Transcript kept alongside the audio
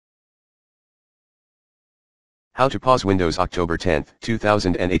How to pause Windows October 10,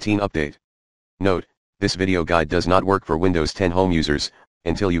 2018 update. Note, this video guide does not work for Windows 10 home users,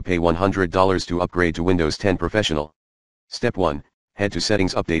 until you pay $100 to upgrade to Windows 10 Professional. Step 1, head to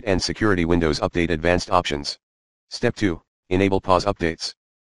Settings Update and Security Windows Update Advanced Options. Step 2, enable pause updates.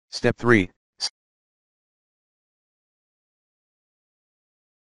 Step 3,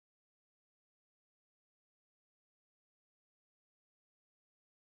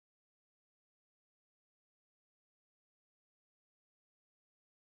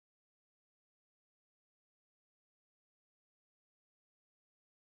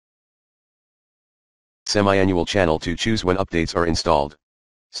 semi-annual channel to choose when updates are installed.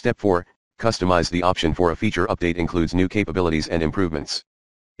 Step 4, customize the option for a feature update includes new capabilities and improvements.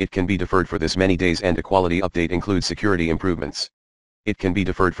 It can be deferred for this many days and a quality update includes security improvements. It can be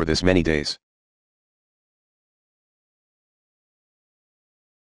deferred for this many days.